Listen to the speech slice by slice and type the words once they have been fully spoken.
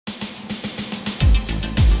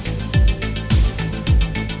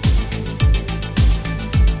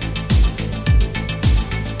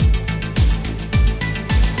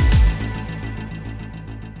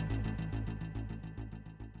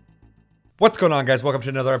What's going on, guys? Welcome to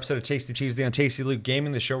another episode of Tasty Tuesday on Tasty Loot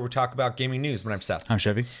Gaming, the show where we talk about gaming news. My name's Seth. I'm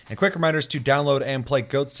Chevy. And quick reminders to download and play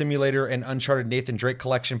Goat Simulator and Uncharted Nathan Drake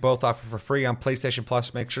Collection, both offered for free on PlayStation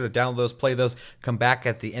Plus. Make sure to download those, play those, come back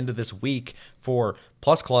at the end of this week for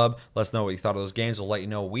Plus Club. Let us know what you thought of those games. We'll let you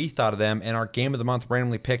know what we thought of them. And our game of the month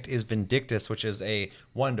randomly picked is Vindictus, which is a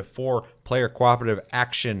 1 to 4 player cooperative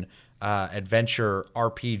action adventure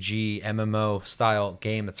RPG MMO style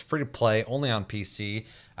game. It's free to play, only on PC.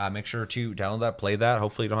 Make sure to download that, play that.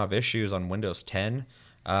 Hopefully you don't have issues on Windows 10.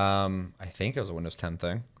 I think it was a Windows 10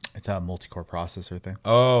 thing. It's a multi-core processor thing.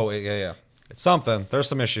 Oh, yeah. It's something. There's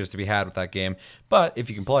some issues to be had with that game. But if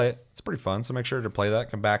you can play it, it's pretty fun. So make sure to play that.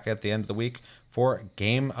 Come back at the end of the week for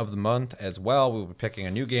Game of the Month as well. We'll be picking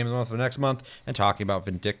a new Game of the Month for the next month and talking about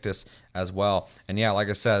Vindictus as well. And yeah, like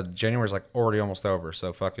I said, January's like already almost over.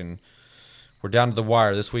 So we're down to the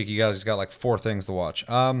wire. This week you guys got like 4 things to watch.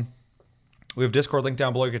 We have Discord link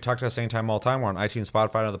down below. You can talk to us anytime, all the time. We're on iTunes,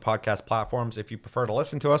 Spotify, and other podcast platforms if you prefer to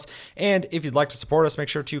listen to us. And if you'd like to support us, make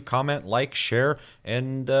sure to comment, like, share,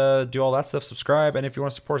 and do all that stuff. Subscribe. And if you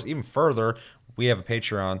want to support us even further, we have a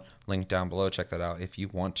Patreon link down below. Check that out if you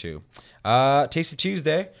want to. Tasty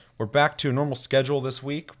Tuesday. We're back to a normal schedule this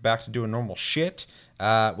week. Back to doing normal shit,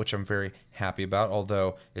 which I'm very happy about.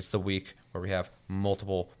 Although it's the week where we have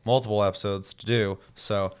multiple episodes to do.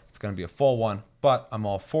 So it's going to be a full one. But I'm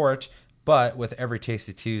all for it. But with every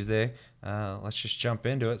Tasty Tuesday, let's just jump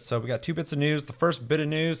into it. So we got 2 bits of news. The first bit of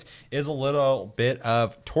news is a little bit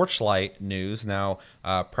of Torchlight news. Now,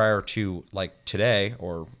 prior to like today,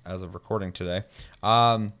 or as of recording today,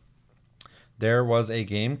 there was a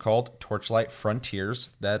game called Torchlight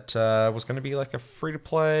Frontiers that was going to be like a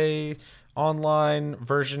free-to-play online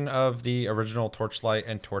version of the original Torchlight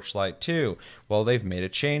and Torchlight 2. Well, they've made a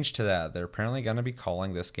change to that. They're apparently going to be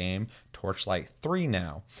calling this game Torchlight 3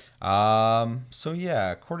 now. So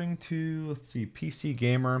yeah, according to, PC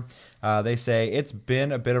Gamer, they say it's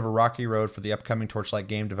been a bit of a rocky road for the upcoming Torchlight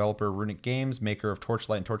game. Developer Runic Games, maker of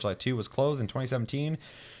Torchlight and Torchlight 2, was closed in 2017.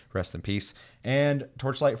 Rest in peace. And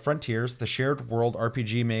Torchlight Frontiers, the shared world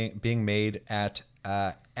RPG being made at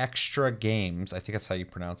Extra Games. I think that's how you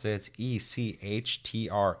pronounce it. It's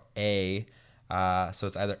Echtra. So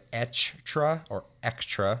it's either Extra or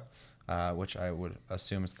Extra, which I would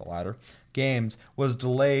assume is the latter. Games was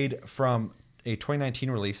delayed from a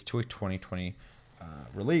 2019 release to a 2020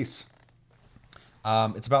 release.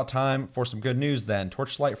 It's about time for some good news then.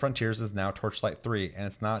 Torchlight Frontiers is now Torchlight 3, and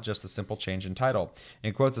it's not just a simple change in title.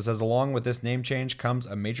 In quotes, it says, along with this name change comes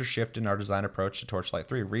a major shift in our design approach to Torchlight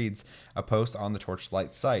 3, reads a post on the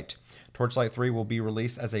Torchlight site. Torchlight 3 will be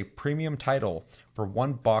released as a premium title. For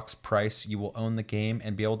 $1 price, you will own the game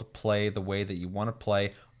and be able to play the way that you want to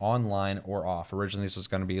play, online or off. Originally, this was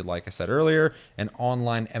going to be, like I said earlier, an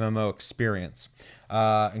online MMO experience.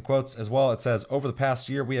 In quotes as well, it says, over the past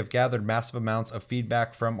year, we have gathered massive amounts of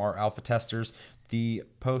feedback from our alpha testers. The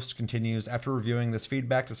post continues, after reviewing this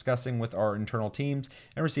feedback, discussing with our internal teams,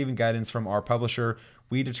 and receiving guidance from our publisher,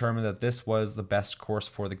 we determined that this was the best course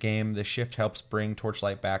for the game. This shift helps bring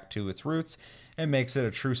Torchlight back to its roots and makes it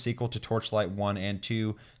a true sequel to Torchlight 1 and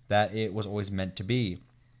 2 that it was always meant to be.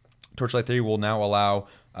 Torchlight 3 will now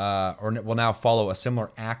will now follow a similar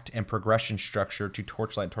act and progression structure to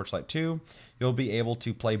Torchlight and Torchlight 2. You'll be able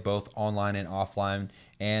to play both online and offline,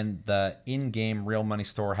 and the in-game real money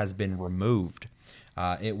store has been removed.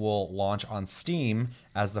 It will launch on Steam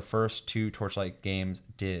as the first 2 Torchlight games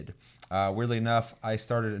did. Weirdly enough, I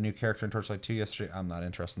started a new character in Torchlight 2 yesterday. I'm not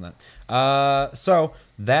interested in that. So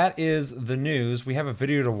that is the news. We have a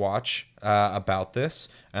video to watch about this,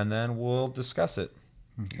 and then we'll discuss it.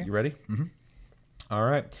 Okay. You ready? Mm-hmm. All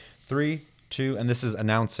right. 3, 2, and this is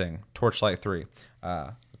announcing Torchlight 3.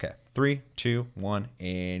 Okay. 3, 2, 1,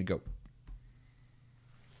 and go.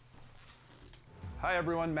 Hi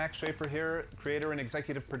everyone, Max Schaefer here, creator and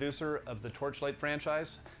executive producer of the Torchlight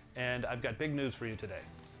franchise, and I've got big news for you today.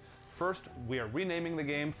 First, we are renaming the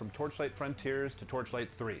game from Torchlight Frontiers to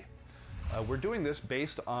Torchlight 3. We're doing this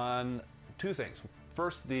based on 2 things.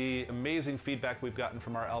 First, the amazing feedback we've gotten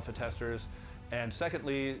from our alpha testers, and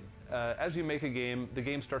secondly, as you make a game, the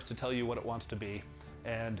game starts to tell you what it wants to be.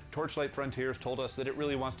 And Torchlight Frontiers told us that it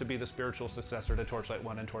really wants to be the spiritual successor to Torchlight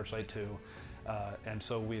 1 and Torchlight 2. And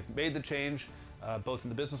so we've made the change, both in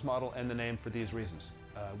the business model and the name, for these reasons.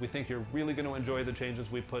 We think you're really going to enjoy the changes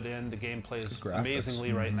we put in. The game plays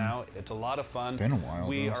amazingly right now. It's a lot of fun. It's been a while.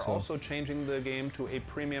 We are also changing the game to a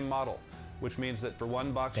premium model, which means that for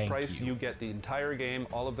 $1 price, you get the entire game,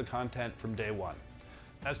 all of the content from day one.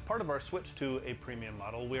 As part of our switch to a premium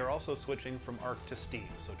model, we are also switching from Arc to Steam.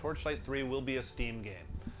 So Torchlight 3 will be a Steam game.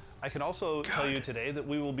 I can also tell you today that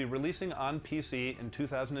we will be releasing on PC in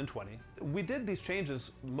 2020. We did these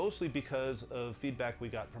changes mostly because of feedback we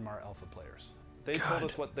got from our alpha players. They told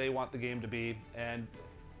us what they want the game to be, and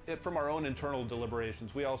from our own internal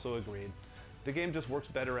deliberations, we also agreed. The game just works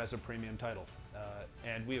better as a premium title.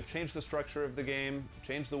 And we have changed the structure of the game,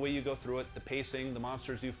 changed the way you go through it, the pacing, the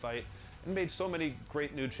monsters you fight, and made so many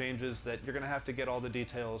great new changes that you're going to have to get all the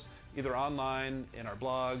details either online, in our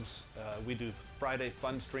blogs. We do Friday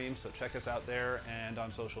fun streams, so check us out there, and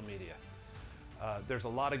on social media. There's a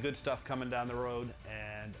lot of good stuff coming down the road,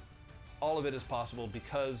 and all of it is possible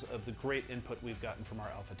because of the great input we've gotten from our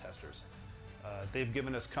alpha testers. They've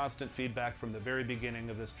given us constant feedback from the very beginning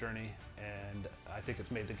of this journey, and I think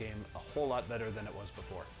it's made the game a whole lot better than it was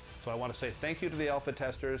before. So I want to say thank you to the alpha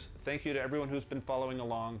testers, thank you to everyone who's been following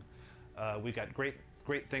along. We've got great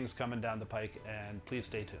things coming down the pike, and please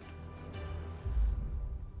stay tuned.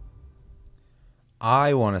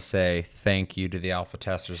 I want to say thank you to the alpha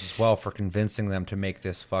testers as well for convincing them to make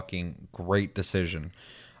this fucking great decision.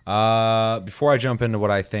 Before I jump into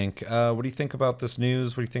what I think, what do you think about this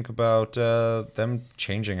news? What do you think about them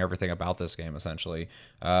changing everything about this game, essentially,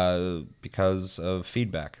 because of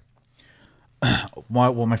feedback?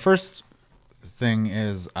 Well, my first thing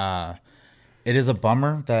is it is a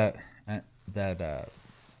bummer that the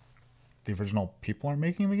original people aren't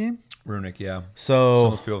making the game. Runic, yeah. So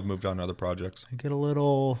most people have moved on to other projects. I get a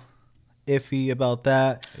little iffy about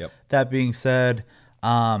that. Yep. That being said,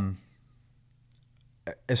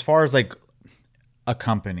 as far as like a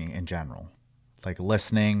company in general, like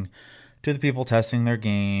listening to the people testing their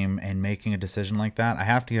game and making a decision like that, I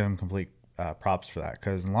have to give them complete props for that,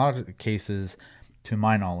 because in a lot of cases, to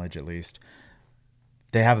my knowledge at least,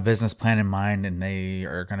 they have a business plan in mind and they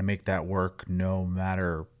are going to make that work no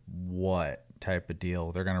matter what type of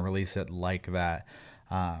deal. They're going to release it like that.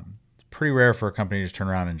 It's pretty rare for a company to just turn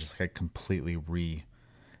around and just like completely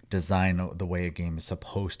redesign the way a game is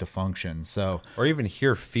supposed to function. So, or even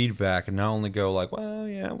hear feedback and not only go like, well,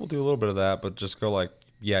 yeah, we'll do a little bit of that, but just go like,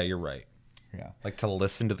 yeah, you're right. Yeah. Like to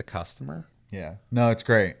listen to the customer. Yeah. No, it's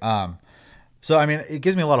great. So, I mean, it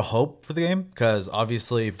gives me a lot of hope for the game, because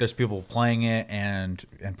obviously if there's people playing it and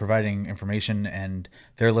providing information and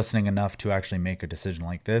they're listening enough to actually make a decision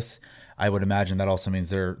like this, I would imagine that also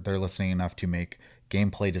means they're listening enough to make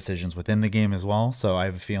gameplay decisions within the game as well. So I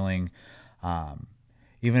have a feeling,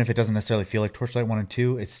 even if it doesn't necessarily feel like Torchlight 1 and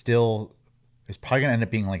 2, it's probably going to end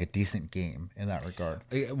up being like a decent game in that regard.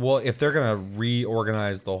 Well, if they're going to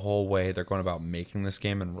reorganize the whole way they're going about making this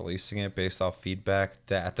game and releasing it based off feedback,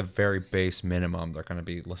 that at the very base minimum, they're going to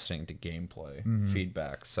be listening to gameplay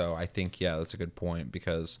feedback. So I think, yeah, that's a good point,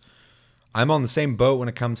 because I'm on the same boat when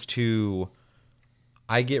it comes to,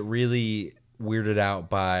 I get really weirded out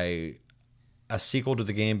by a sequel to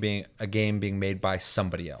the game being made by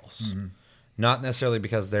somebody else. Not necessarily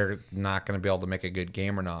because they're not going to be able to make a good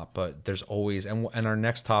game or not, but there's always, and our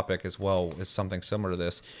next topic as well is something similar to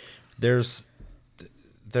this. There's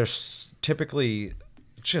typically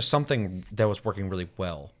just something that was working really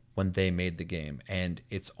well when they made the game, and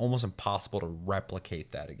it's almost impossible to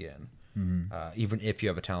replicate that again. Even if you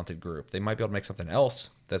have a talented group, they might be able to make something else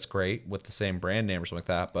that's great with the same brand name or something like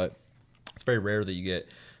that, but it's very rare that you get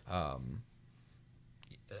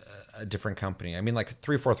a different company. I mean, like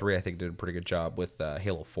 343, I think did a pretty good job with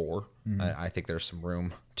Halo 4. I think there's some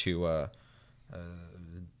room to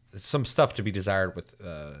some stuff to be desired with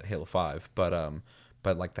Halo 5, but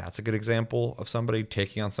like that's a good example of somebody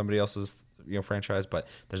taking on somebody else's franchise. But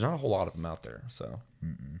there's not a whole lot of them out there, so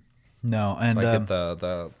no. And so I get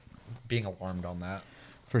the being alarmed on that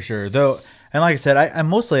for sure. Though, and like I said, I'm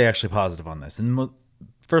mostly actually positive on this. And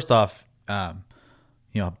first off,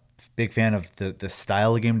 big fan of the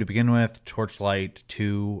style of game to begin with. Torchlight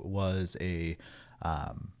 2 was a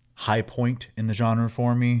high point in the genre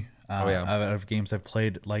for me. Out of games I've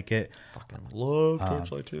played like it. Fucking love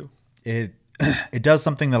Torchlight 2. It does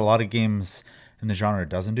something that a lot of games in the genre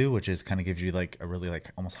doesn't do, which is kind of gives you like a really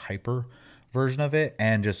like almost hyper version of it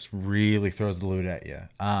and just really throws the loot at you.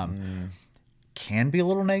 Can be a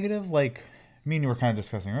little negative, like me and you were kind of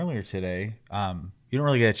discussing earlier today. You don't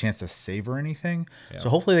really get a chance to savor anything. Yeah. So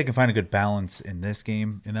hopefully they can find a good balance in this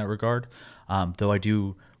game in that regard. Though I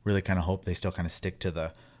do really kind of hope they still kind of stick to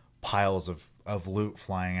the piles of loot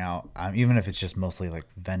flying out, even if it's just mostly like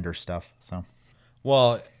vendor stuff. So,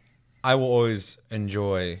 well, I will always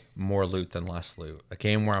enjoy more loot than less loot. A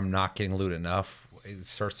game where I'm not getting loot enough, it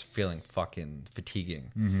starts feeling fucking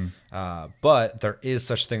fatiguing. But there is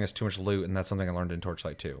such thing as too much loot, and that's something I learned in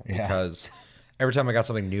Torchlight 2. Yeah. Because every time I got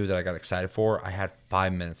something new that I got excited for, I had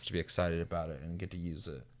 5 minutes to be excited about it and get to use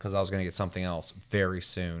it, because I was going to get something else very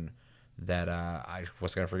soon that I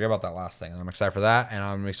was going to forget about that last thing. And I'm excited for that, and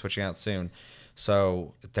I'm going to be switching out soon.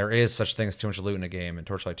 So there is such thing as too much loot in a game, and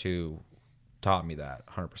Torchlight 2 taught me that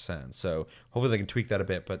 100%. So hopefully they can tweak that a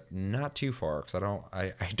bit, but not too far, because I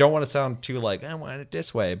don't want to sound too like, I want it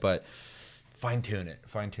this way, but fine tune it.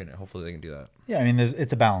 Hopefully they can do that. Yeah, I mean,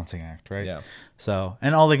 it's a balancing act, right? Yeah. So,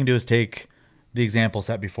 and all they can do is take the example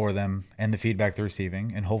set before them and the feedback they're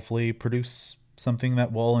receiving, and hopefully produce something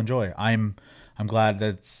that we'll enjoy. I'm glad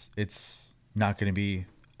that it's not going to be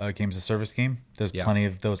a games of service game. There's plenty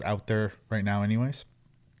of those out there right now, anyways.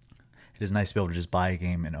 It is nice to be able to just buy a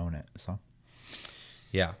game and own it. So,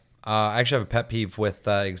 yeah, I actually have a pet peeve with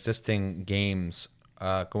existing games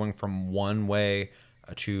going from one way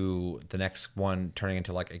to the next one turning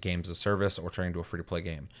into like a games of service or turning into a free to play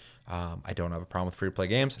game. I don't have a problem with free to play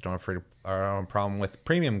games. I don't have a problem with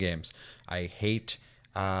premium games. I hate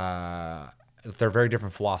they're very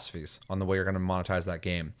different philosophies on the way you're going to monetize that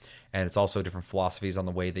game, and it's also different philosophies on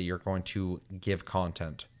the way that you're going to give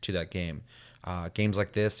content to that game. Games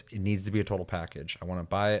like this, it needs to be a total package. I want to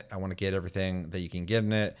buy it. I want to get everything that you can get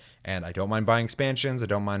in it, and I don't mind buying expansions. I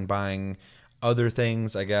don't mind buying other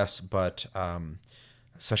things, I guess, but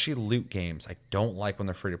especially loot games, I don't like when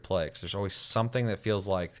they're free to play, because there's always something that feels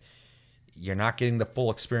like you're not getting the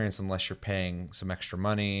full experience unless you're paying some extra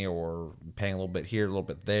money or paying a little bit here, a little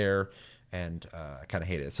bit there. And I kind of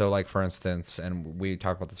hate it. So, like, for instance, and we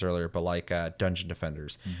talked about this earlier, but like Dungeon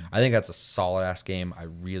Defenders. Mm-hmm. I think that's a solid-ass game. I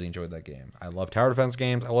really enjoyed that game. I love tower defense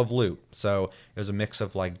games. I love loot. So it was a mix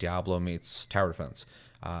of, like, Diablo meets tower defense.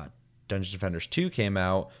 Dungeon Defenders 2 came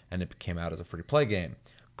out, and it came out as a free-to-play game.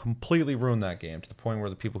 Completely ruined that game to the point where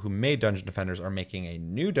the people who made Dungeon Defenders are making a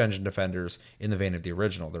new Dungeon Defenders in the vein of the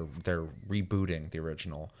original. They're rebooting the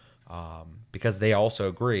original because they also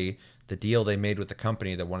agree the deal they made with the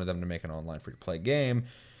company that wanted them to make an online free-to-play game,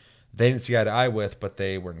 they didn't see eye to eye with, but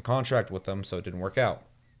they were in contract with them, so it didn't work out.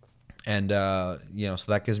 And so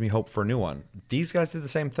that gives me hope for a new one. These guys did the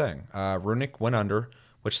same thing. Runic went under,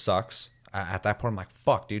 which sucks. At that point, I'm like,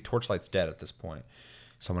 fuck, dude, Torchlight's dead at this point.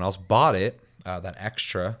 Someone else bought it. That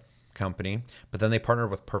Extra company, but then they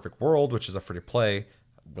partnered with Perfect World, which is a free-to-play,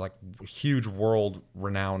 like huge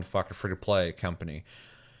world-renowned fucking free-to-play company.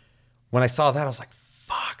 When I saw that, I was like,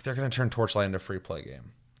 fuck, they're going to turn Torchlight into a free-to-play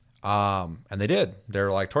game. And they did.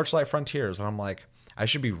 They're like Torchlight Frontiers, and I'm like, I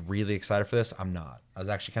should be really excited for this. I'm not. I was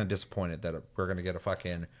actually kind of disappointed that we're going to get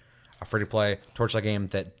a free-to-play Torchlight game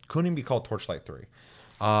that couldn't even be called Torchlight 3.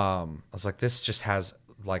 I was like, this just has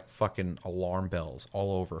like fucking alarm bells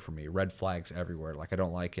all over for me, red flags everywhere. Like, I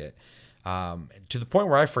don't like it. To the point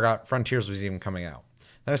where I forgot Frontiers was even coming out.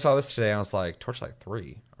 Then I saw this today, and I was like, Torchlight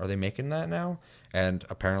 3, are they making that now? And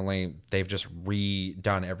apparently they've just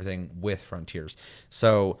redone everything with Frontiers.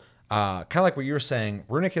 So kind of like what you were saying,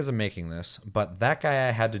 Runic isn't making this, but that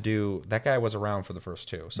guy was around for the first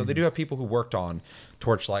two. So they do have people who worked on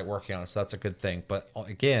Torchlight working on it, so that's a good thing. But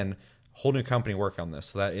again, whole new company working on this.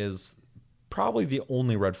 So that is probably the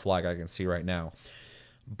only red flag I can see right now.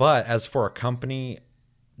 But as for a company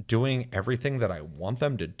doing everything that I want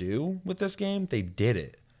them to do with this game, they did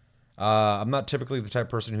it. I'm not typically the type of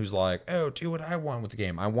person who's like, oh, do what I want with the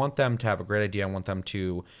game. I want them to have a great idea. I want them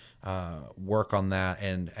to work on that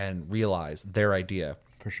and realize their idea.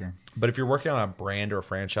 For sure. But if you're working on a brand or a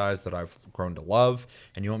franchise that I've grown to love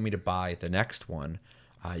and you want me to buy the next one,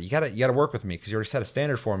 you gotta work with me, because you already set a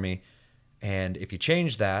standard for me. And if you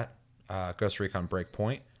change that, Ghost Recon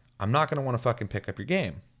Breakpoint, I'm not going to want to fucking pick up your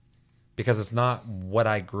game, because it's not what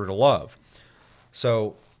I grew to love.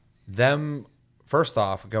 So them, first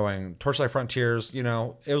off, going Torchlight Frontiers, it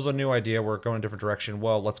was a new idea. We're going a different direction.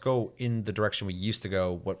 Well, let's go in the direction we used to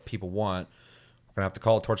go, what people want. We're going to have to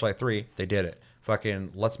call it Torchlight 3. They did it.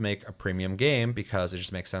 Fucking let's make a premium game, because it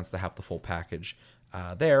just makes sense to have the full package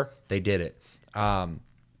there. They did it.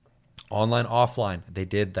 Online, offline, they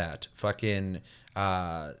did that. Fucking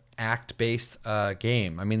act-based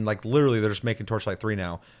game. I mean, like, literally, they're just making Torchlight 3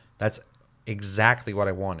 now. That's exactly what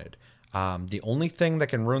I wanted. The only thing that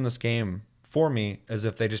can ruin this game for me is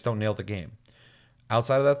if they just don't nail the game.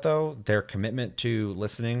 Outside of that, though, their commitment to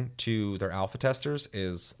listening to their alpha testers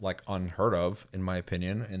is, like, unheard of, in my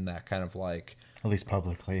opinion, in that kind of, like... At least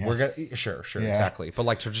publicly, yeah. We're gonna, sure, yeah. Exactly. But,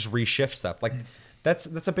 like, to just reshift stuff. Like, that's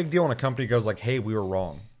a big deal when a company goes, like, hey, we were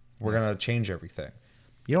wrong. We're going to change everything.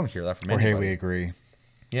 You don't hear that from anybody. Or, hey, we agree.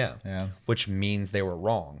 Yeah. Which means they were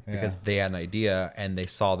wrong, because they had an idea and they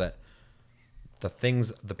saw that the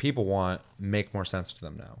things the people want make more sense to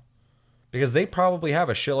them now. Because they probably have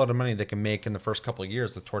a shitload of money they can make in the first couple of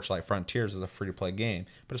years of Torchlight Frontiers as a free-to-play game,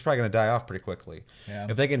 but it's probably going to die off pretty quickly. Yeah.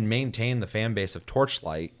 If they can maintain the fan base of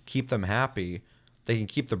Torchlight, keep them happy, they can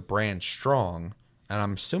keep the brand strong, and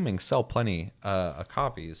I'm assuming sell plenty of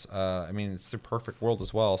copies. I mean, it's through Perfect World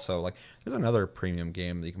as well. So like, there's another premium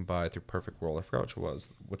game that you can buy through Perfect World. I forgot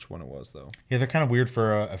which one it was though. Yeah, they're kind of weird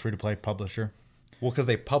for a free-to-play publisher. Well, because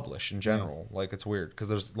they publish in general, like it's weird. Because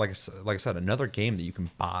there's like I said, another game that you can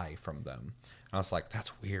buy from them. And I was like,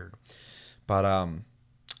 that's weird, but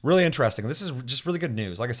really interesting. This is just really good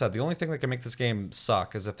news. Like I said, the only thing that can make this game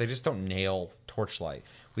suck is if they just don't nail Torchlight.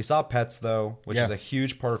 We saw Pets though, which is a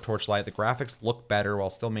huge part of Torchlight. The graphics look better while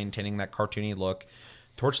still maintaining that cartoony look.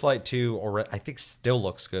 Torchlight 2, or I think, still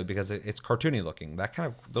looks good because it's cartoony looking.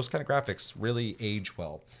 Those kind of graphics really age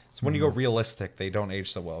well. So when you go realistic, they don't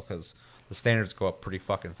age so well because the standards go up pretty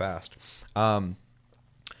fucking fast. And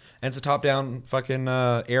it's a top-down fucking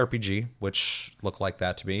ARPG, which look like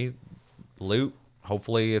that to me. Loot,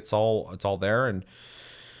 hopefully it's all there, and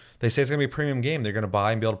they say it's gonna be a premium game they're gonna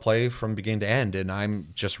buy and be able to play from beginning to end, and I'm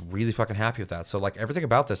just really fucking happy with that. So like everything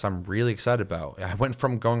about this, I'm really excited about. I went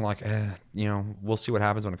from going like, we'll see what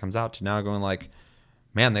happens when it comes out, to now going like,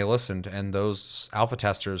 man, they listened, and those alpha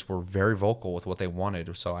testers were very vocal with what they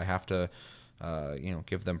wanted. So I have to,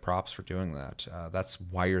 give them props for doing that. That's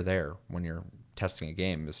why you're there when you're testing a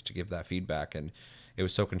game, is to give that feedback, and it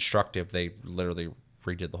was so constructive. They literally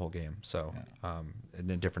redid the whole game, so in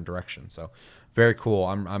a different direction. So very cool.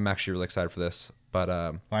 I'm actually really excited for this. But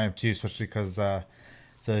I am too, especially because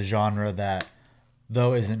it's a genre that,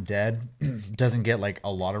 though isn't dead, doesn't get like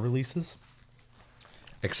a lot of releases.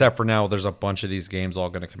 Except for now, there's a bunch of these games all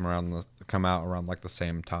going to come out around like the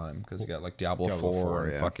same time, because you got like Diablo 4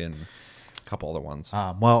 and fucking a couple other ones.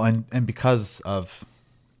 Well, and because of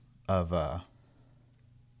the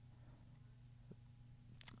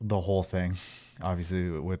whole thing, obviously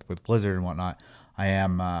with Blizzard and whatnot,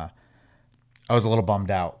 I was a little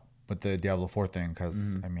bummed out with the Diablo 4 thing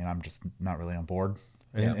because I mean, I'm just not really on board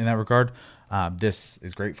in that regard. This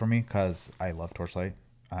is great for me because I love Torchlight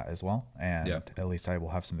as well, and at least I will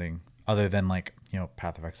have something other than like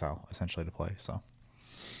Path of Exile essentially to play. So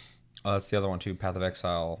that's the other one too. Path of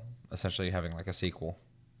Exile essentially having like a sequel.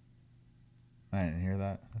 I didn't hear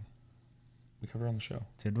that. We covered it on the show.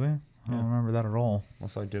 Did we? I don't remember that at all.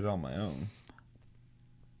 Unless I did it on my own.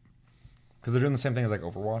 Because they're doing the same thing as like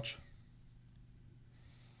Overwatch.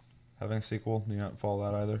 Having a sequel. Do you not follow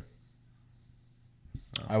that either?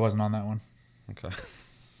 No. I wasn't on that one. Okay.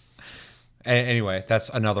 Anyway, that's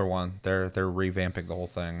another one. They're revamping the whole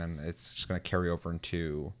thing, and it's just going to carry over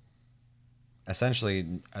into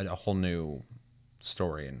essentially a whole new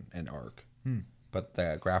story and arc. But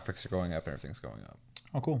the graphics are going up and everything's going up.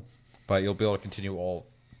 Oh, cool. But you'll be able to continue all,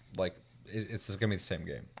 like, it's going to be the same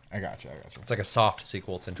game. I got you. It's like a soft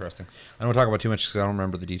sequel. It's interesting. I don't want to talk about too much because I don't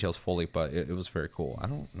remember the details fully, but it was very cool. I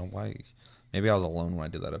don't know why. Maybe I was alone when I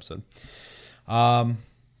did that episode.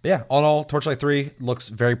 But yeah, all in all, Torchlight 3 looks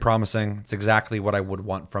very promising. It's exactly what I would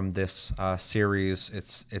want from this series.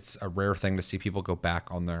 It's a rare thing to see people go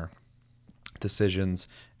back on their decisions.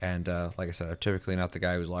 And like I said, I'm typically not the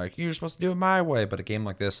guy who's like, you're supposed to do it my way. But a game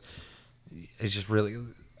like this, it's just really...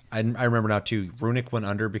 I remember now, too, Runic went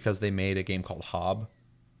under because they made a game called Hob,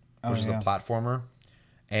 which is a platformer.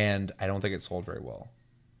 And I don't think it sold very well.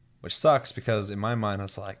 Which sucks because in my mind, I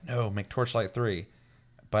was like, no, make Torchlight 3.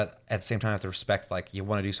 But at the same time, I have to respect, like, you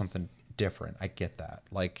want to do something different. I get that.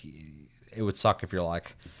 Like, it would suck if you're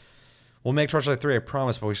like, we'll make Torchlight 3, I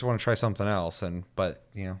promise, but we just want to try something else. But,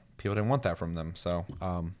 people didn't want that from them. So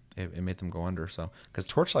it made them go under. So because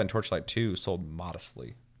Torchlight and Torchlight 2 sold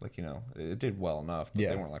modestly. Like, it did well enough, but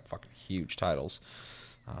they weren't like fucking huge titles.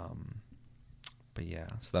 But yeah,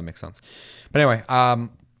 so that makes sense. But anyway, I'm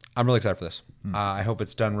really excited for this. I hope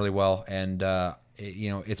it's done really well, and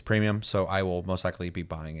it's premium, so I will most likely be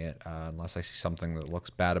buying it unless I see something that looks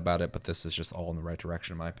bad about it. But this is just all in the right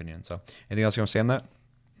direction, in my opinion. So, anything else you want to say on that?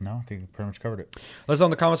 No, I think we pretty much covered it. Let us know in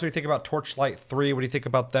the comments what you think about Torchlight 3. What do you think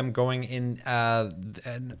about them going in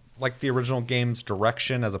like the original game's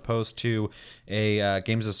direction as opposed to a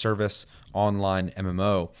games as a service online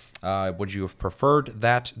MMO? Would you have preferred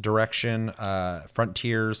that direction?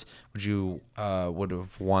 Frontiers, would you would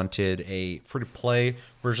have wanted a free-to-play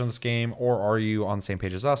version of this game, or are you on the same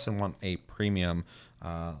page as us and want a premium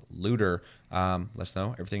looter? Let us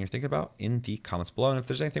know everything you're thinking about in the comments below. And if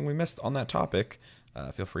there's anything we missed on that topic,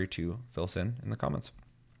 feel free to fill us in the comments.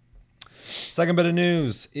 Second bit of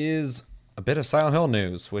news is a bit of Silent Hill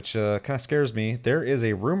news, which kind of scares me. There is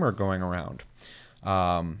a rumor going around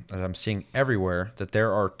that I'm seeing everywhere that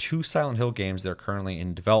there are 2 Silent Hill games that are currently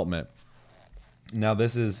in development. Now,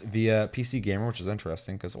 this is via PC Gamer, which is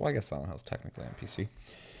interesting because, I guess Silent Hill is technically on PC.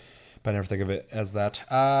 But I never think of it as that.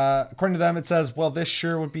 According to them, it says, this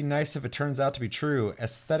sure would be nice if it turns out to be true.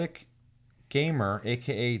 Aesthetic Gamer,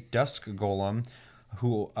 a.k.a. Dusk Golem,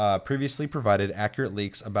 who previously provided accurate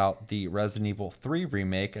leaks about the Resident Evil 3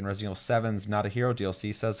 remake and Resident Evil 7's Not a Hero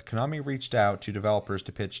DLC, says Konami reached out to developers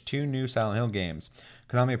to pitch 2 new Silent Hill games.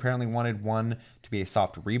 Konami apparently wanted one to be a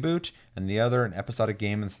soft reboot and the other an episodic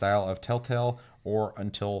game in the style of Telltale or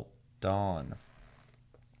Until Dawn.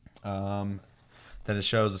 Then it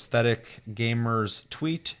shows Aesthetic Gamer's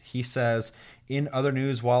tweet. He says, in other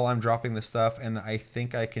news, while I'm dropping this stuff, and I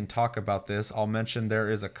think I can talk about this, I'll mention there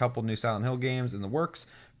is a couple new Silent Hill games in the works.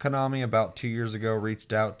 Konami, about 2 years ago,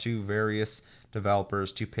 reached out to various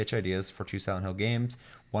developers to pitch ideas for 2 Silent Hill games.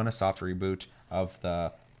 One, a soft reboot of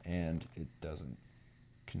the... And it doesn't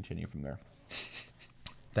continue from there.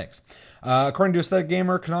 Thanks. According to Aesthetic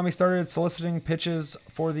Gamer, Konami started soliciting pitches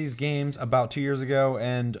for these games about 2 years ago,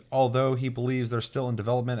 and although he believes they're still in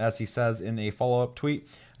development, as he says in a follow-up tweet,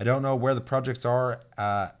 I don't know where the projects are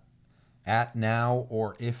at now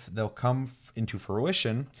or if they'll come into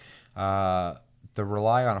fruition. The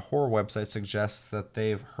Rely on Horror website suggests that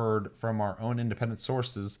they've heard from our own independent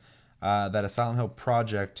sources that a Silent Hill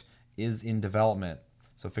project is in development.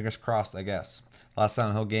 So fingers crossed, I guess. Last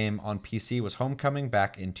Silent Hill game on PC was Homecoming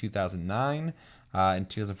back in 2009. In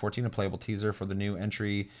 2014, a playable teaser for the new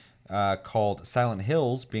entry called Silent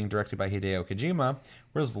Hills, being directed by Hideo Kojima,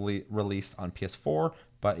 was released on PS4,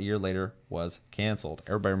 but a year later was canceled.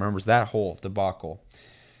 Everybody remembers that whole debacle.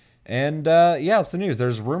 And yeah, it's the news.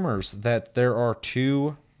 There's rumors that there are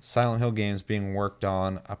 2 Silent Hill games being worked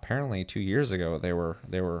on. Apparently 2 years ago they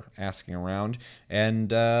were asking around,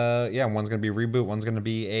 and yeah, one's going to be a reboot, one's going to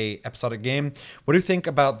be a episodic game. What do you think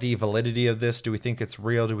about the validity of this? Do we think it's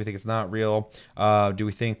real? Do we think it's not real? Do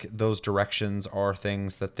we think those directions are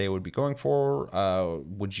things that they would be going for?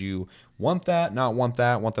 Would you want that, not want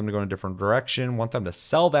that, want them to go in a different direction, want them to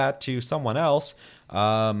sell that to someone else?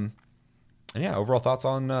 And yeah, overall thoughts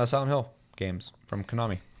on Silent Hill games from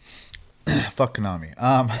Konami. Fuck Konami.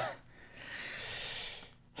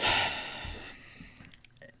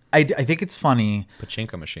 I think it's funny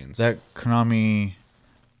Pachinko machines. that Konami,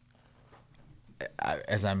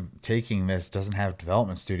 as I'm taking this, doesn't have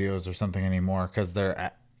development studios or something anymore because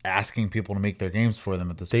they're asking people to make their games for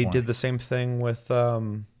them at this point. They did the same thing with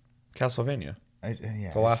Castlevania.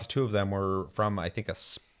 Yeah, The last 2 of them were from, I think, a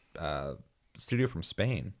studio from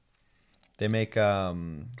Spain. They make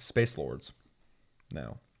Space Lords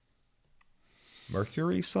now.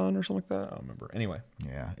 Mercury Sun or something like that. I don't remember. Anyway.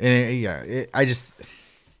 Yeah.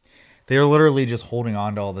 They're literally just holding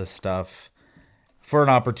on to all this stuff for an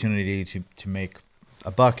opportunity to make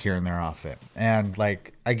a buck here and there off it. And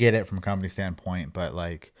like, I get it from a company standpoint, but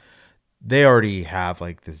like they already have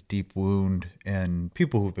like this deep wound, and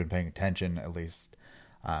people who've been paying attention at least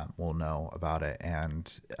will know about it.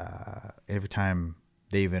 And every time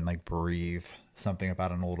they even like breathe something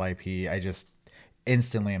about an old IP, I just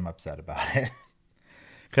instantly am upset about it.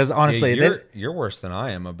 Because honestly, yeah, you're worse than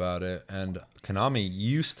I am about it. And Konami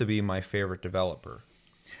used to be my favorite developer.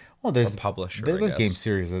 Well, there's publisher. There's game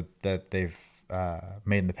series that they've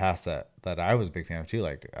made in the past that I was a big fan of too,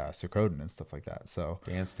 like Suikoden and stuff like that. So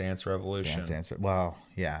Dance Dance Revolution. Well,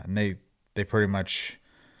 yeah, and they pretty much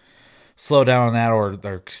slowed down on that or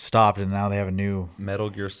they're stopped, and now they have a new Metal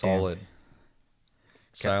Gear Solid,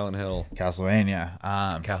 Silent Hill,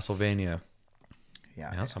 Castlevania.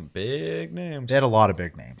 Yeah, now some big names. They had a lot of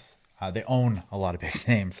big names. They own a lot of big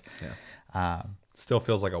names. Yeah. Still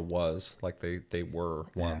feels like it was like they were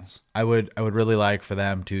once. Yeah. I would really like for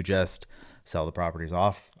them to just sell the properties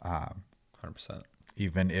off. 100%.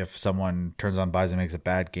 Even if someone turns on, buys, and makes a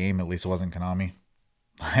bad game, at least it wasn't Konami.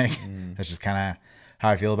 Like that's just kind of how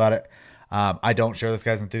I feel about it. I don't share this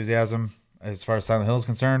guy's enthusiasm as far as Silent Hill is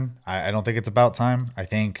concerned. I don't think it's about time. I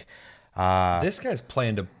think. This guy's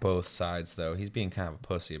playing to both sides, though. He's being kind of a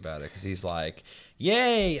pussy about it because he's like,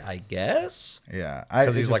 "Yay, I guess." Yeah,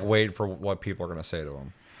 because he's like waiting for what people are going to say to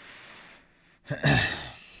him.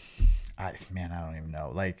 I don't even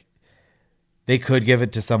know. Like, they could give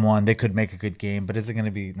it to someone. They could make a good game, but is it going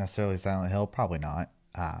to be necessarily Silent Hill? Probably not.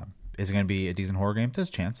 Is it going to be a decent horror game? There's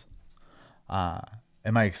a chance.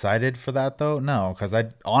 Am I excited for that though? No, because I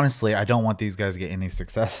don't want these guys to get any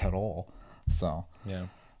success at all. So yeah.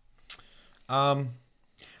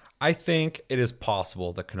 I think it is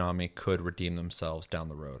possible that Konami could redeem themselves down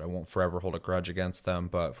the road. I won't forever hold a grudge against them,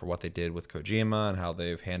 but for what they did with Kojima and how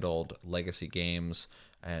they've handled legacy games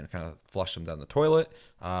and kind of flushed them down the toilet,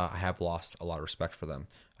 I have lost a lot of respect for them.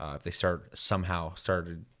 If they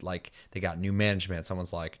started like they got new management,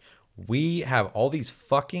 someone's like, we have all these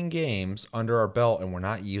fucking games under our belt and we're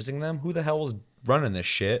not using them. Who the hell is running this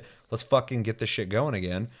shit? Let's fucking get this shit going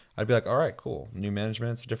again. I'd be like, all right, cool. New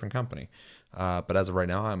management, it's a different company. But as of right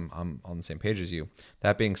now, I'm on the same page as you.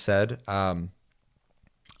 That being said,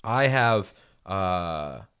 I have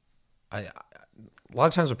a lot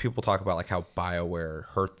of times when people talk about like how BioWare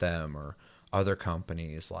hurt them or other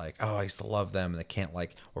companies, like, oh, I used to love them and they can't,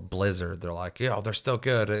 like, or Blizzard, they're like, yeah, they're still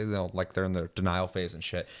good, you know, like they're in their denial phase and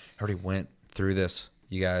shit. I already went through this,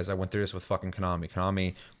 you guys. I went through this with fucking Konami.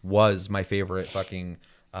 Konami was my favorite fucking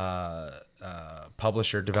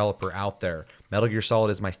publisher, developer out there. Metal Gear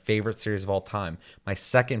Solid is my favorite series of all time. My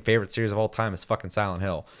second favorite series of all time is fucking Silent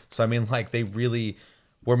Hill. So I mean, like, they really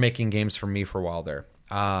were making games for me for a while there.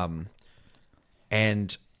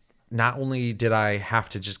 And not only did I have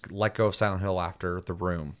to just let go of Silent Hill after The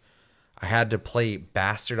Room, I had to play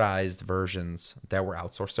bastardized versions that were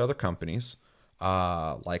outsourced to other companies,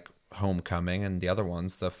 like Homecoming and the other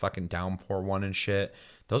ones, the fucking Downpour one and shit.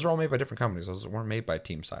 Those were all made by different companies. Those weren't made by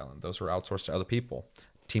Team Silent. Those were outsourced to other people.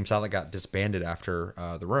 Team Silent got disbanded after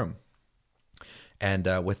The Room. And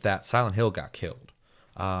with that, Silent Hill got killed.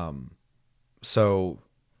 So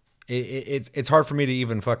it's hard for me to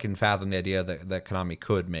even fucking fathom the idea that Konami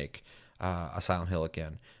could make a Silent Hill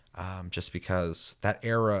again. Just because that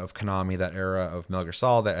era of Konami, that era of Metal Gear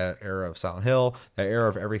Solid, that era of Silent Hill, that era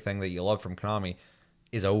of everything that you love from Konami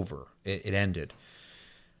is over. It ended.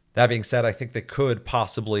 That being said, I think they could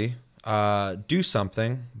possibly do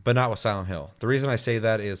something, but not with Silent Hill. The reason I say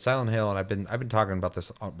that is Silent Hill, and I've been talking about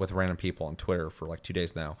this with random people on Twitter for like 2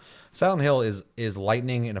 days now. Silent Hill is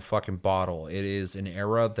lightning in a fucking bottle. It is an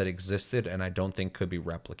era that existed and I don't think could be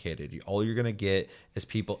replicated. All you're gonna get is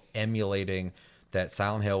people emulating that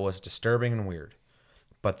Silent Hill was disturbing and weird.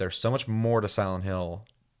 But there's so much more to Silent Hill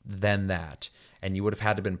than that, and you would have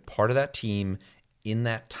had to been part of that team in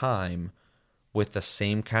that time with the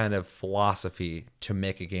same kind of philosophy to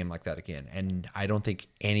make a game like that again. And I don't think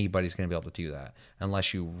anybody's going to be able to do that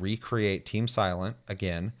unless you recreate Team Silent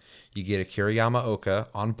again. You get Akira Yamaoka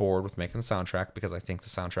on board with making the soundtrack, because I think the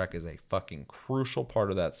soundtrack is a fucking crucial part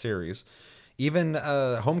of that series. Even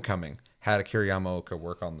Homecoming had Akira Yamaoka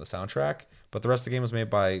work on the soundtrack, but the rest of the game was made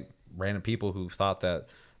by random people who thought that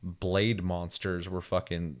blade monsters were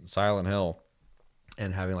fucking Silent Hill,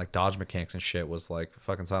 and having like dodge mechanics and shit was like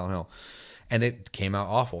fucking Silent Hill. And it came out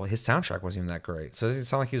awful. His soundtrack wasn't even that great. So it didn't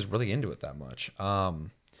sound like he was really into it that much.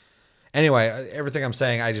 Anyway, everything I'm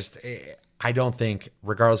saying, I don't think,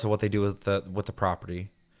 regardless of what they do with the property,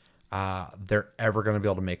 they're ever going to be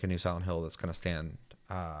able to make a new Silent Hill that's going to stand.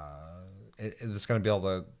 It's going to be able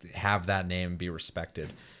to have that name and be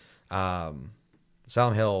respected.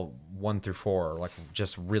 Silent Hill 1 through 4 are like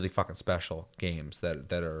just really fucking special games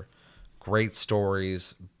that are great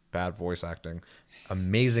stories, bad voice acting,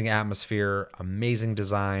 amazing atmosphere, amazing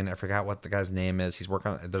design. I forgot what the guy's name is.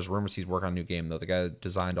 There's rumors he's working on a new game though. The guy that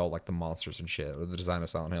designed all like the monsters and shit, or the design of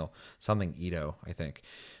Silent Hill, something Ito, I think.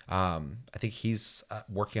 I think he's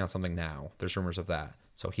working on something now. There's rumors of that.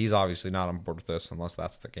 So he's obviously not on board with this unless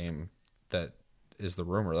that's the game that is the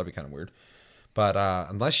rumor. That'd be kind of weird. But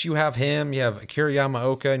unless you have him, you have Akira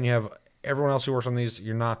Yamaoka, and you have everyone else who worked on these,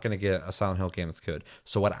 you're not going to get a Silent Hill game that's good.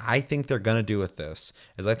 So what I think they're going to do with this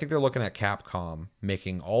is I think they're looking at Capcom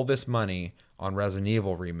making all this money on Resident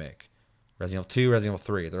Evil remake. Resident Evil 2, Resident Evil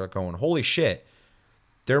 3. They're going, holy shit.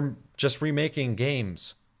 They're just remaking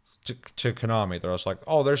games to Konami. They're just like,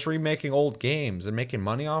 oh, they're just remaking old games and making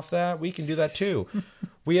money off that? We can do that too.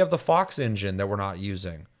 We have the Fox engine that we're not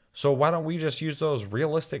using. So why don't we just use those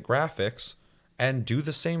realistic graphics and do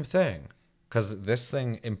the same thing? Because this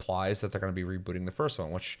thing implies that they're going to be rebooting the first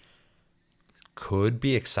one, which could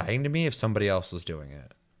be exciting to me if somebody else was doing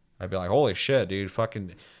it. I'd be like, holy shit, dude,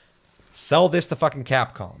 fucking sell this to fucking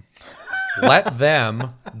Capcom. Let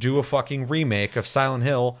them do a fucking remake of Silent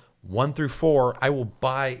Hill 1 through 4. I will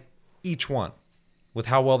buy each one with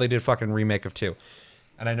how well they did fucking remake of 2.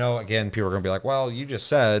 And I know, again, people are going to be like, well, you just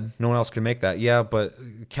said no one else can make that. Yeah, but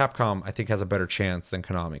Capcom, I think, has a better chance than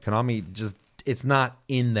Konami. Konami just... it's not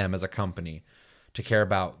in them as a company to care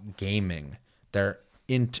about gaming. They're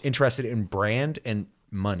interested in brand and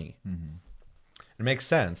money. Mm-hmm. It makes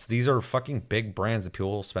sense. These are fucking big brands that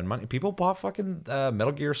people will spend money. People bought fucking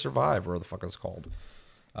Metal Gear Survive, or the fuck it's called.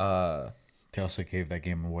 They also gave that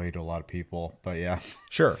game away to a lot of people, but yeah.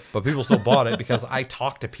 Sure, but people still bought it because I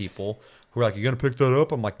talked to people who are like, you gonna pick that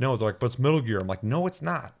up? I'm like, no. They're like, but it's Metal Gear. I'm like, no, it's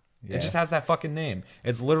not. Yeah. It just has that fucking name.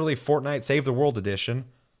 It's literally Fortnite Save the World Edition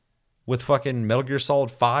with fucking Metal Gear Solid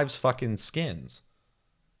 5's fucking skins.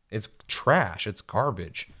 It's trash. It's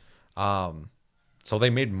garbage. So they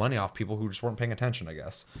made money off people who just weren't paying attention, I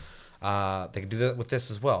guess. They could do that with this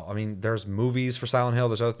as well. I mean, there's movies for Silent Hill.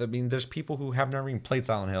 There's people who have never even played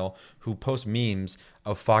Silent Hill who post memes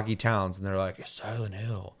of foggy towns, and they're like, it's Silent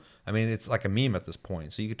Hill. I mean, it's like a meme at this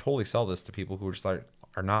point. So you could totally sell this to people who are just like,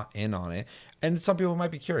 are not in on it. And some people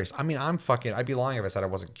might be curious. I mean, I'd be lying if I said I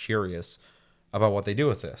wasn't curious about what they do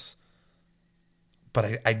with this.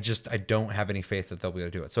 But I don't have any faith that they'll be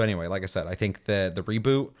able to do it. So anyway, like I said, I think the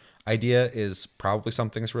reboot idea is probably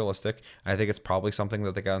something that's realistic. I think it's probably something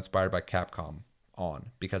that they got inspired by Capcom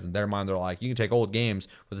on, because in their mind they're like, you can take old games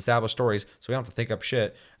with established stories, so we don't have to think up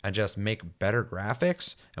shit and just make better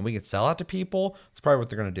graphics and we can sell it to people. That's probably what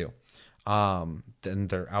they're gonna do. Then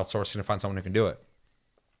they're outsourcing to find someone who can do it.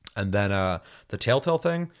 And then the Telltale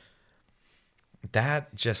thing,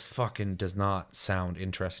 that just fucking does not sound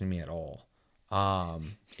interesting to me at all.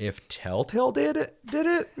 If Telltale did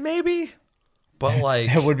it, maybe. But like,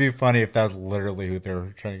 It would be funny if that was literally who they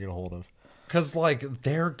were trying to get a hold of. Because like,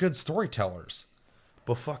 they're good storytellers,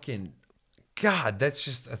 but fucking God,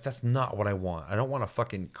 that's not what I want. I don't want a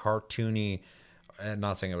fucking cartoony. I'm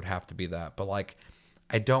not saying it would have to be that, but like,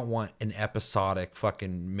 I don't want an episodic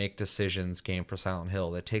fucking make decisions game for Silent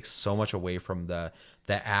Hill that takes so much away from the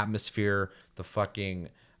atmosphere, the fucking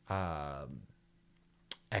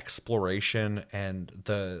exploration, and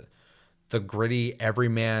the gritty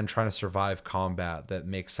everyman trying to survive combat that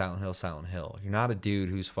makes Silent Hill Silent Hill. You're not a dude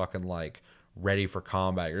who's fucking like ready for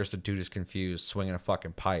combat. You're just a dude who's confused, swinging a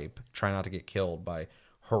fucking pipe, trying not to get killed by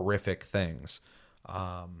horrific things.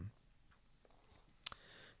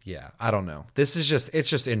 Yeah, I don't know. It's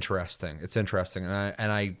just interesting. It's interesting.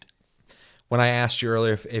 And I when I asked you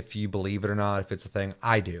earlier if you believe it or not, if it's a thing,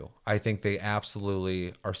 I do. I think they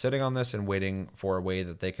absolutely are sitting on this and waiting for a way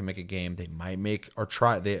that they can make a game they might make or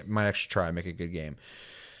try. They might actually try and make a good game.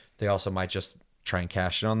 They also might just try and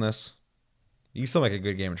cash in on this. You can still make a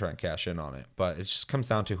good game and try and cash in on it, but it just comes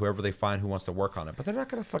down to whoever they find who wants to work on it. But they're not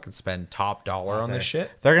going to fucking spend top dollar on this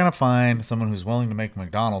shit. They're going to find someone who's willing to make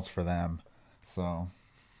McDonald's for them. So,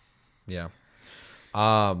 yeah.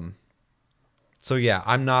 So yeah,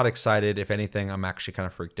 I'm not excited. If anything, I'm actually kind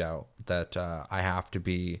of freaked out that I have to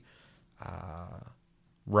be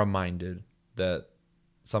reminded that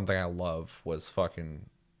something I love was fucking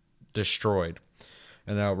destroyed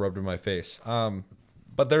and now rubbed in my face.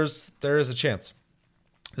 But there is a chance.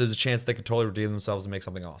 There's a chance they could totally redeem themselves and make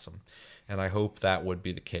something awesome. And I hope that would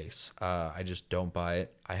be the case. I just don't buy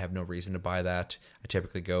it. I have no reason to buy that. I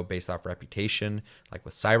typically go based off reputation. Like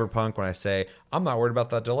with Cyberpunk, when I say, I'm not worried about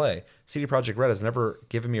that delay. CD Projekt Red has never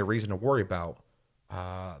given me a reason to worry about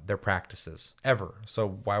their practices, ever.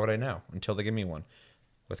 So why would I know until they give me one?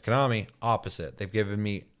 With Konami, opposite. They've given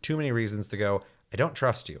me too many reasons to go, I don't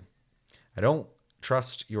trust you. I don't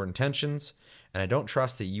trust your intentions, and I don't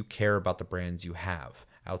trust that you care about the brands you have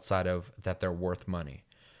outside of that they're worth money.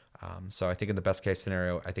 So I think in the best case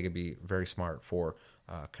scenario, I think it'd be very smart for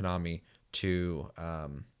Konami to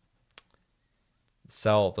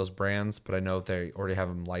sell those brands, but I know they already have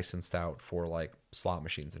them licensed out for like slot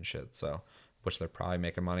machines and shit, so which they're probably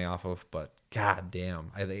making money off of, but god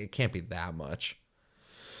damn, it can't be that much.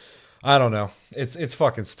 I don't know. It's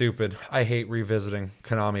fucking stupid. I hate revisiting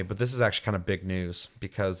Konami, but this is actually kind of big news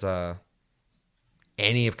because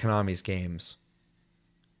any of Konami's games,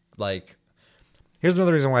 like, here's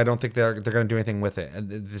another reason why I don't think they're going to do anything with it. And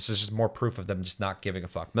this is just more proof of them just not giving a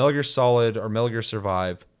fuck. Metal Gear Solid or Metal Gear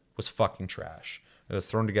Survive was fucking trash. It was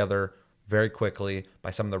thrown together very quickly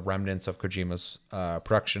by some of the remnants of Kojima's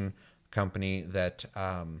production company that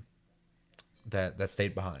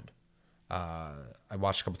stayed behind. I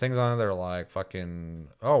watched a couple things on it. They're like, fucking,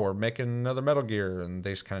 oh, we're making another Metal Gear. And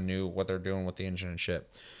they just kind of knew what they're doing with the engine and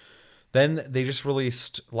shit. Then they just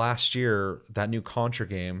released last year that new Contra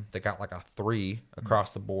game that got like a 3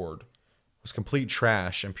 across the board. It was complete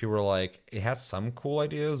trash, and people were like, it has some cool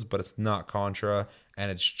ideas, but it's not Contra,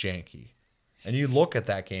 and it's janky. And you look at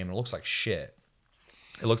that game, and it looks like shit.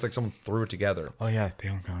 It looks like someone threw it together. oh yeah, they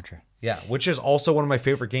own Contra. Yeah, which is also one of my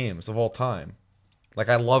favorite games of all time. Like,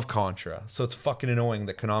 I love Contra, so it's fucking annoying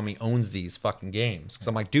that Konami owns these fucking games. Because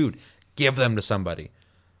I'm like, dude, give them to somebody.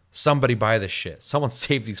 Somebody buy this shit. Someone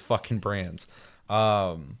save these fucking brands.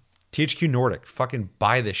 THQ Nordic, fucking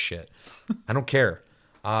buy this shit. I don't care.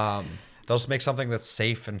 They'll just make something that's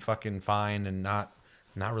safe and fucking fine and not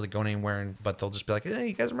really going anywhere. But they'll just be like, hey,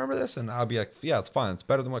 you guys remember this? And I'll be like, yeah, it's fine. It's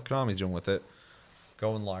better than what Konami's doing with it.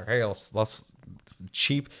 Going like, hey, let's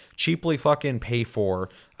cheaply fucking pay for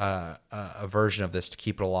a version of this to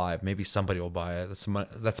keep it alive. Maybe somebody will buy it.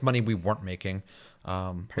 That's money we weren't making.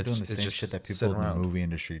 They're doing the same shit that people in the movie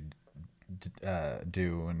industry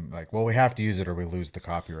do, and like, well, we have to use it or we lose the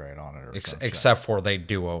copyright on it, or Except for they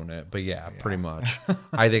do own it, but yeah, pretty much.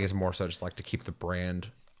 I think it's more so just like to keep the brand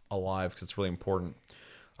alive because it's really important.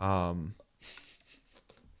 But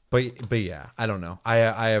yeah, I don't know. I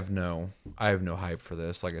have no hype for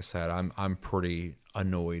this. Like I said, I'm pretty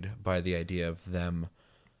annoyed by the idea of them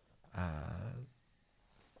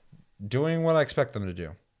doing what I expect them to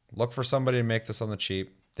do. Look for somebody to make this on the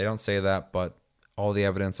cheap. They don't say that, but all the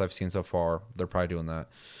evidence I've seen so far, they're probably doing that.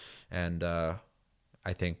 And I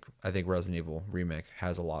think Resident Evil Remake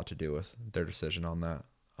has a lot to do with their decision on that.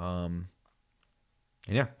 And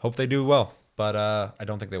yeah, hope they do well, but I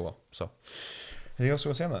don't think they will. So anything else you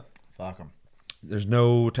want to say on that? Fuck them. There's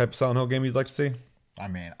no type of Silent Hill game you'd like to see? I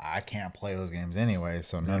mean, I can't play those games anyway,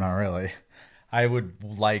 so no, not really. I would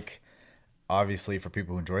like, obviously, for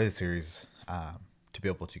people who enjoy the series, to be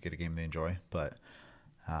able to get a game they enjoy, but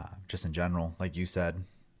just in general, like you said,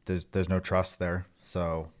 there's no trust there.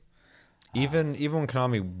 So even when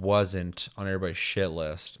Konami wasn't on everybody's shit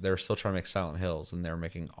list, they were still trying to make Silent Hills, and they were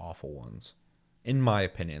making awful ones, in my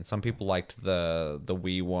opinion. Some people liked the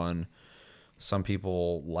Wii one. Some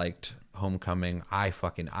people liked Homecoming. I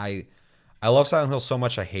love Silent Hill so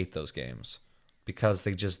much I hate those games because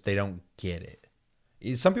they don't get it.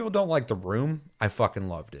 Some people don't like The Room. I fucking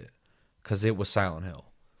loved it because it was Silent Hill.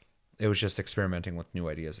 It was just experimenting with new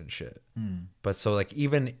ideas and shit. But so like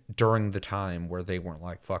even during the time where they weren't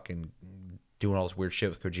like fucking doing all this weird shit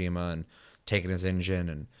with Kojima and taking his engine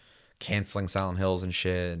and canceling Silent Hills and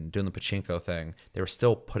shit and doing the pachinko thing, they were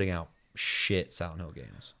still putting out shit Silent Hill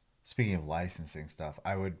games. Speaking of licensing stuff,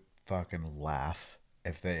 I would fucking laugh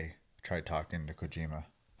if they tried talking to Kojima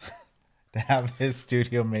to have his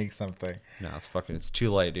studio make something. No, it's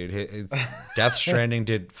too late, dude. Death Stranding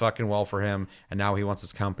did fucking well for him, and now he wants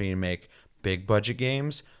his company to make big budget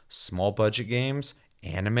games, small budget games,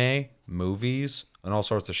 anime, movies, and all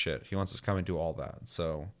sorts of shit. He wants his company to do all that.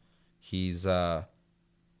 So he's I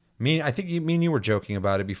think me and you were joking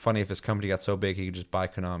about it. It'd be funny if his company got so big he could just buy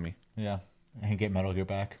Konami. Yeah. And get Metal Gear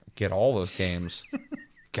back. Get all those games.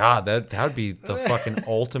 God, that would be the fucking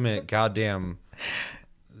ultimate goddamn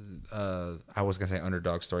I was gonna say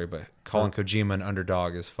underdog story, but calling Kojima an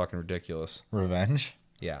underdog is fucking ridiculous. Revenge?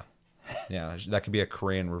 Yeah. That could be a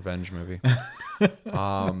Korean revenge movie.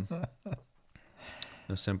 No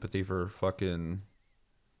sympathy for fucking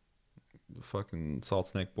Salt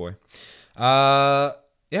Snake Boy.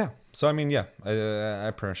 Yeah. So I mean, yeah,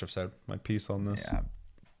 I pretty much have said my piece on this. Yeah.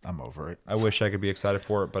 I'm over it. I wish I could be excited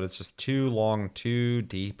for it, but it's just too long, too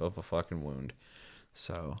deep of a fucking wound.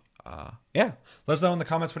 So, yeah. Let us know in the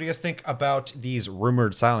comments, what do you guys think about these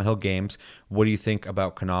rumored Silent Hill games? What do you think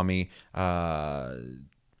about Konami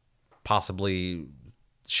possibly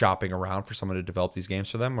shopping around for someone to develop these games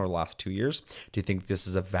for them over the last 2 years? Do you think this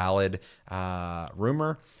is a valid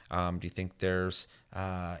rumor? Do you think there's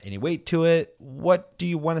any weight to it? What do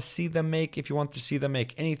you want to see them make? If you want to see them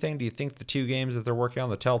make anything, do you think the two games that they're working on,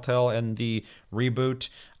 the Telltale and the reboot,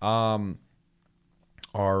 are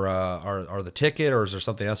the ticket, or is there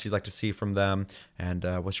something else you'd like to see from them? And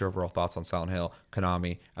what's your overall thoughts on Silent Hill,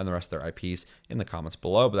 Konami, and the rest of their IPs in the comments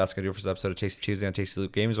below? But that's going to do it for this episode of Tasty Tuesday on Tasty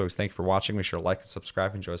Loop Games. Always thank you for watching. Make sure to like and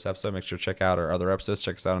subscribe. Enjoy this episode. Make sure to check out our other episodes.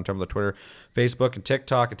 Check us out on Tumblr, Twitter, Facebook, and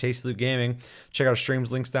TikTok at Tasty Loop Gaming. Check out our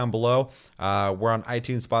streams, links down below. We're on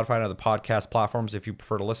iTunes, Spotify, and other podcast platforms if you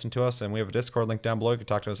prefer to listen to us. And we have a Discord link down below. You can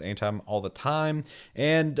talk to us anytime, all the time.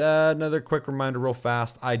 And another quick reminder real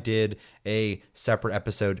fast. I did a separate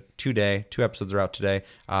episode today. 2 episodes are out today,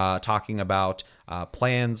 talking about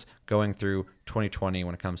plans going through 2020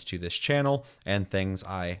 when it comes to this channel and things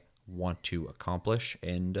I want to accomplish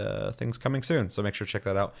and things coming soon. So make sure to check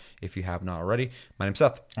that out if you have not already. My name's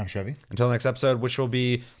Seth. I'm Chevy. Until the next episode, which will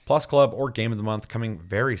be Plus Club or Game of the Month coming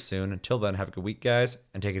very soon. Until then, have a good week, guys,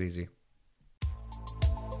 and take it easy.